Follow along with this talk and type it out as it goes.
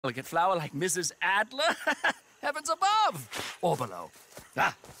delicate flower like Mrs. Adler? Heavens above! Or below.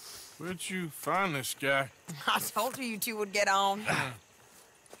 Ah. Where'd you find this guy? I told you two would get on.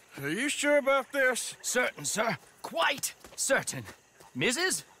 Are you sure about this? Certain, sir. Quite certain.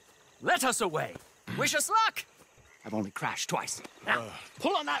 Mrs., let us away. Wish us luck. I've only crashed twice. Now,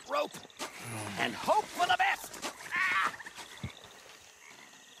 pull on that rope and hope for the best. Ah!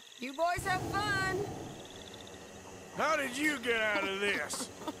 You boys have fun. How did you get out of this?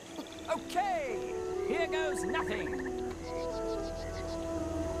 Okay, here goes nothing.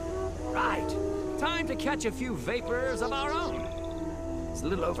 Right, time to catch a few vapors of our own. It's a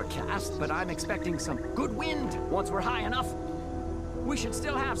little overcast, but I'm expecting some good wind once we're high enough. We should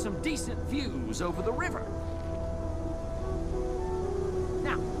still have some decent views over the river.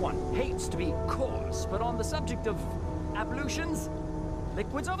 Now, one hates to be coarse, but on the subject of ablutions,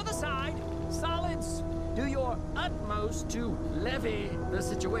 liquids over the side, solids, do your utmost to levy the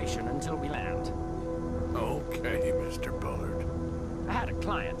situation until we land. Okay, Mr. Bullard. I had a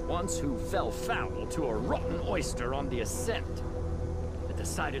client once who fell foul to a rotten oyster on the ascent. A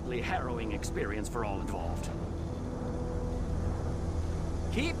decidedly harrowing experience for all involved.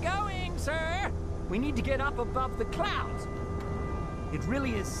 Keep going, sir! We need to get up above the clouds. It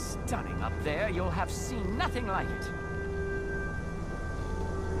really is stunning up there. You'll have seen nothing like it.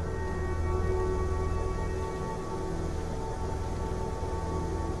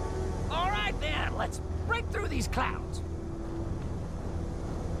 All right, then. Let's break through these clouds.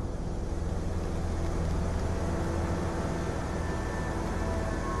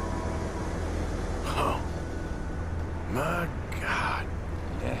 Oh, my God.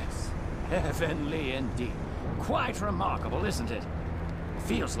 Yes, heavenly indeed. Quite remarkable, isn't it?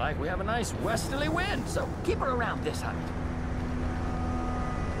 Feels like we have a nice westerly wind, so keep her around this height.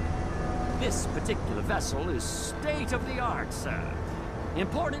 This particular vessel is state-of-the-art, sir.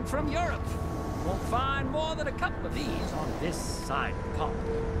 Imported from Europe. Won't find more than a couple of these on this side of the pond.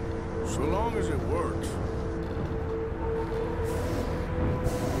 So long as it works.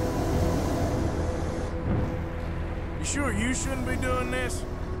 You sure you shouldn't be doing this?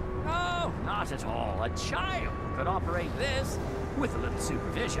 Oh, not at all. A child could operate this with a little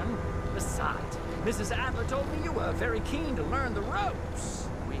supervision. Besides, Mrs. Adler told me you were very keen to learn the ropes.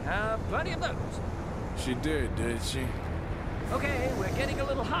 We have plenty of those. She did she? Okay, we're getting a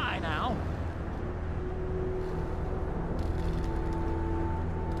little high now.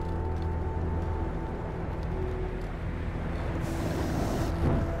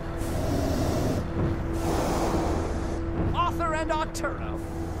 Arthur and Arturo.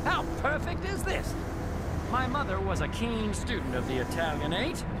 How perfect is this? My mother was a keen student of the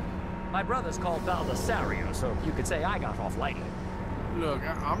Italianate. My brother's called Baldessario, so you could say I got off lightly. Look,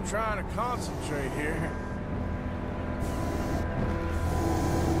 I'm trying to concentrate here.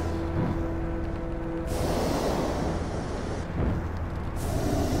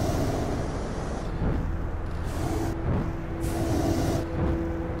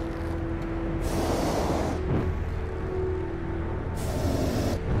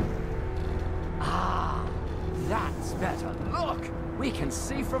 Better. Look! We can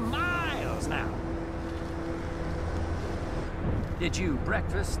see for miles now. Did you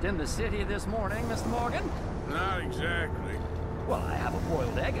breakfast in the city this morning, Mr. Morgan? Not exactly. Well, I have a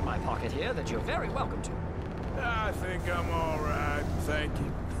boiled egg in my pocket here that you're very welcome to. I think I'm all right, thank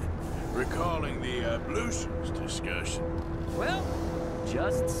you. Recalling the ablutions discussion. Well,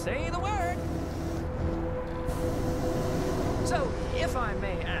 just say the word. So, if I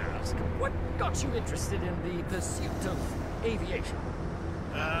may ask, what got you interested in the pursuit of aviation?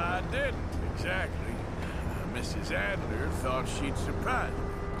 I didn't, exactly. Mrs. Adler thought she'd surprise me.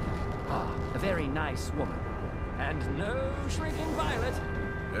 Ah, a very nice woman. And no shrinking violet.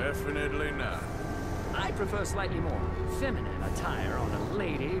 Definitely not. I prefer slightly more feminine attire on a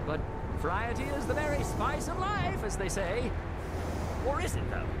lady, but variety is the very spice of life, as they say. Or is it,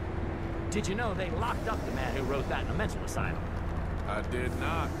 though? Did you know they locked up the man who wrote that in a mental asylum? I did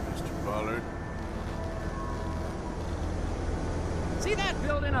not, Mr. Bullard. See that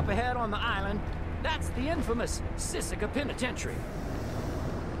building up ahead on the island? That's the infamous Sisika Penitentiary.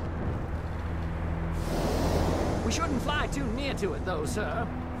 We shouldn't fly too near to it, though, sir.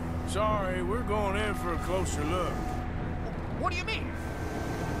 Sorry, we're going in for a closer look. What do you mean?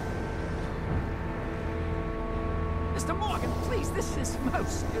 Mr. Morgan, please, this is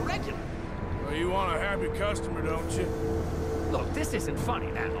most irregular. Well, you want a happy customer, don't you? Look, this isn't funny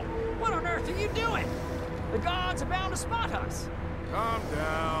now. What on earth are you doing? The guards are bound to spot us. Calm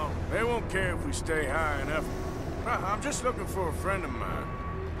down. They won't care if we stay high enough. I'm just looking for a friend of mine.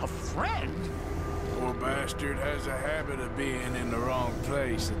 A friend? poor bastard has a habit of being in the wrong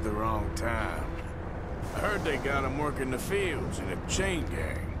place at the wrong time. I heard they got him working the fields in a chain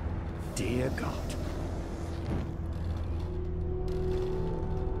gang. Dear God.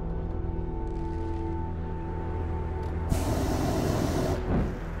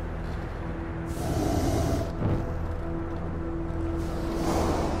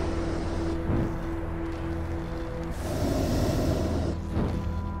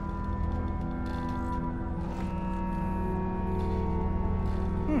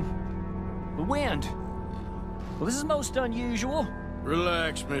 The wind. Well, this is most unusual.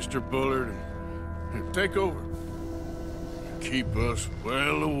 Relax, Mr. Bullard. Here, take over. Keep us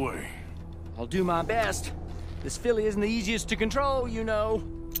well away. I'll do my best. This filly isn't the easiest to control, you know.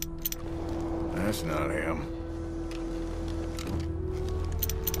 That's not him.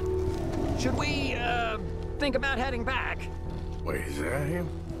 Should we, think about heading back? Wait, is that him?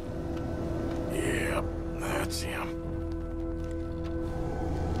 Yep, that's him.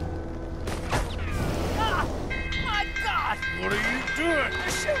 Ah! My God! What are you doing? They're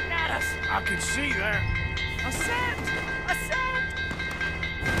shooting at us! I can see that. Ascend! Ascend!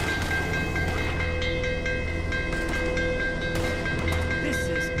 This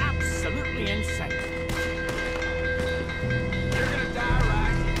is absolutely insane. You're gonna die,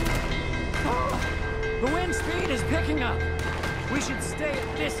 right? Oh, the wind speed is picking up. We should stay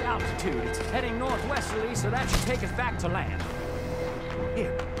at this altitude. It's heading northwesterly, so that should take us back to land.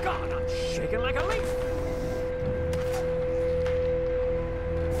 Dear God, I'm shaking like a leaf.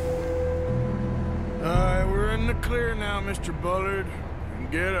 We're in the clear now, Mr. Bullard.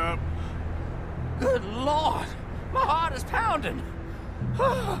 Get up. Good Lord, my heart is pounding.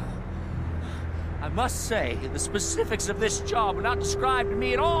 I must say, the specifics of this job were not described to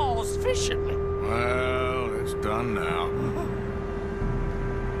me at all sufficiently. Well, it's done now.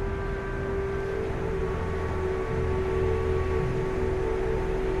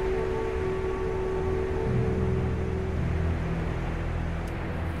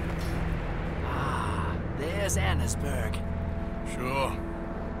 There's Annesburg. Sure.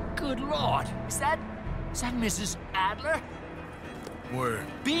 Good Lord, is that Mrs. Adler? Where?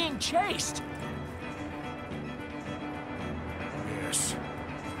 Being chased. Yes.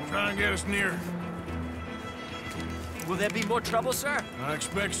 Try and get us near. Will there be more trouble, sir? I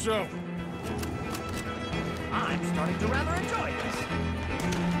expect so. I'm starting to rather enjoy this.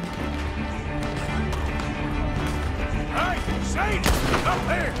 Hey, Sadie! Up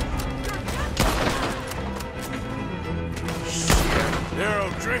there! Shit, they're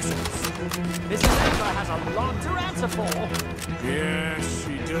O'Driscoll's. Mrs. Adler has a lot to answer for. Yes,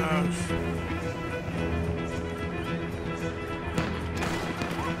 she does.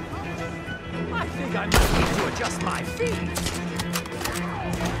 I think I might need to adjust my feet.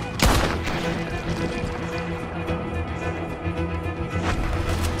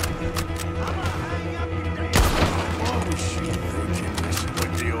 What was she thinking, messing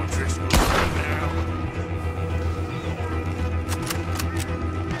with the O'Driscolls right now?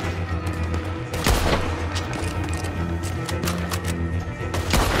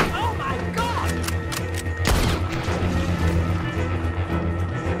 Oh my God!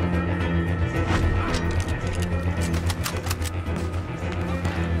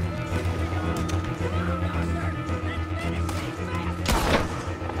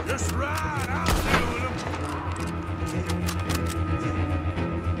 Just right, I'll deal with them.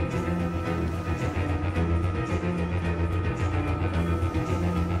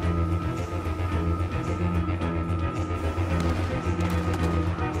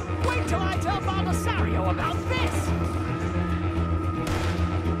 Wait till I tell Baldasario about this!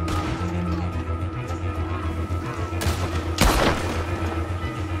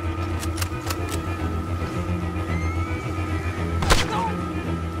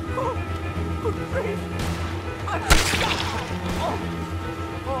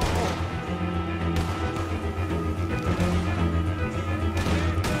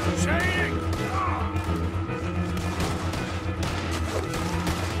 Sadie!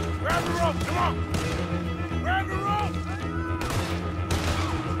 Grab the rope, come on! Grab the rope!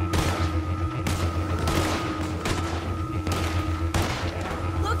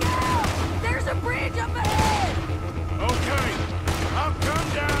 Look out! There's a bridge up ahead! Okay, I'll come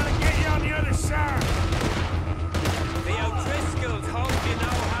down and get you on the other side. The O'Driscolls hope you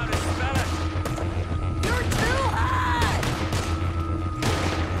know how to spell it. You're too high!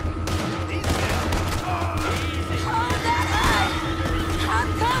 Hold that high! I'm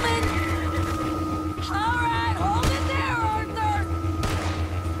coming!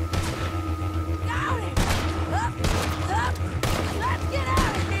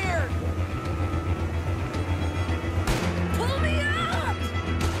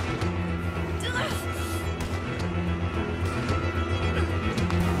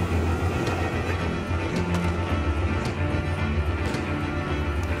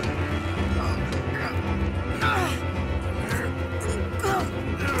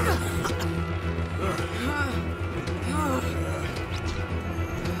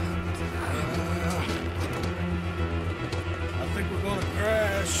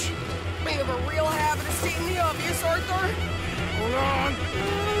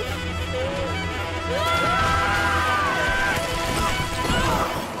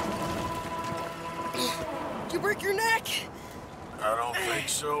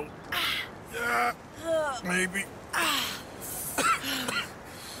 so. Maybe.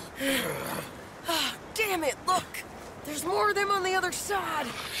 Damn it, look! There's more of them on the other side.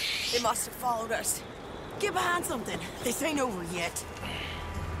 They must have followed us. Get behind something. This ain't over yet.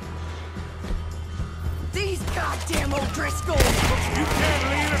 These goddamn O'Driscolls! You can't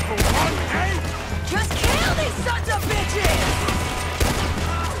leave it for one day? Just kill these sons of bitches!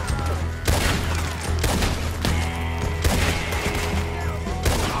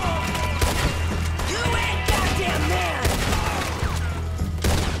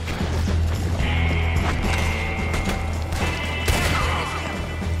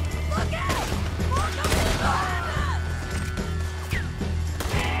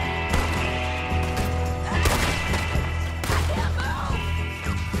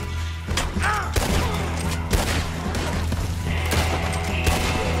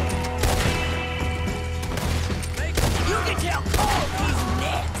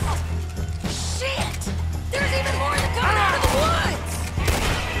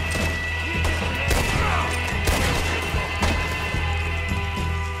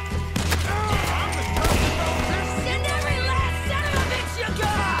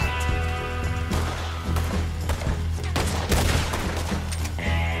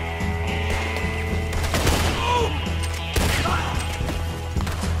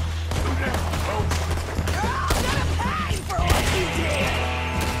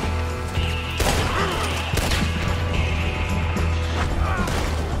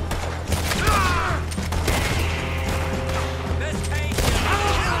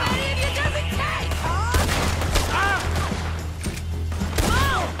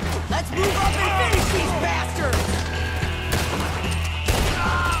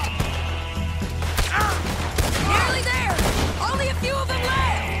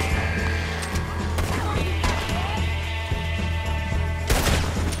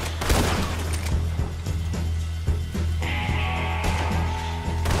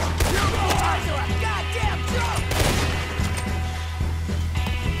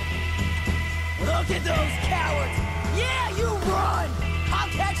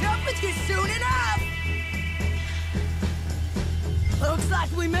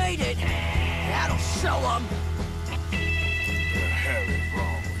 We made it. That'll show them. What the hell is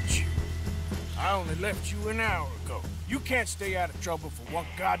wrong with you? I only left you an hour ago. You can't stay out of trouble for one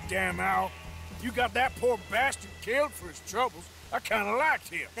goddamn hour. You got that poor bastard killed for his troubles. I kinda liked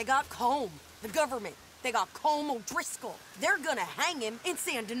him. They got Combe, the government. They got Combe O'Driscoll. They're gonna hang him in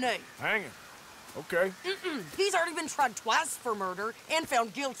Saint Denis. Hang him? Okay. He's already been tried twice for murder and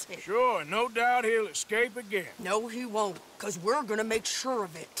found guilty. Sure, no doubt he'll escape again. No, he won't, because we're gonna make sure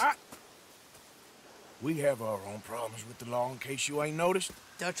of it. We have our own problems with the law, in case you ain't noticed.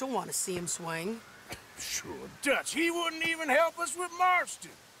 Dutch will want to see him swing. Sure, Dutch, he wouldn't even help us with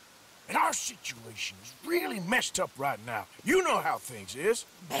Marston. And our situation is really messed up right now. You know how things is.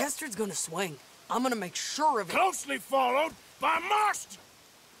 Bastard's gonna swing. I'm gonna make sure of it. Closely followed by Marston.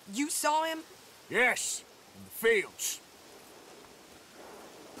 You saw him? Yes, in the fields.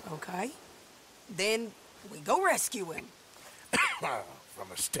 Okay. Then we go rescue him.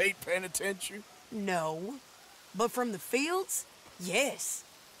 From a state penitentiary? No. But from the fields? Yes.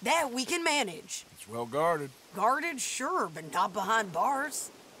 That we can manage. It's well guarded. Guarded, sure, but not behind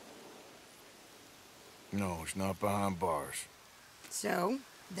bars. No, it's not behind bars. So,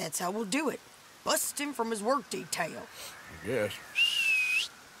 that's how we'll do it. Bust him from his work detail. I guess.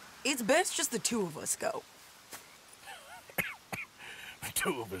 It's best just the two of us go. The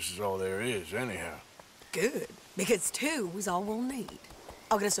two of us is all there is, anyhow. Good, because two is all we'll need.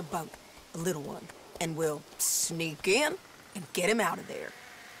 I'll get us a boat, a little one, and we'll sneak in and get him out of there.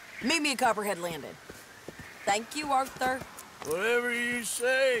 Meet me at Copperhead Landing. Thank you, Arthur. Whatever you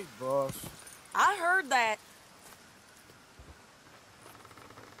say, boss. I heard that.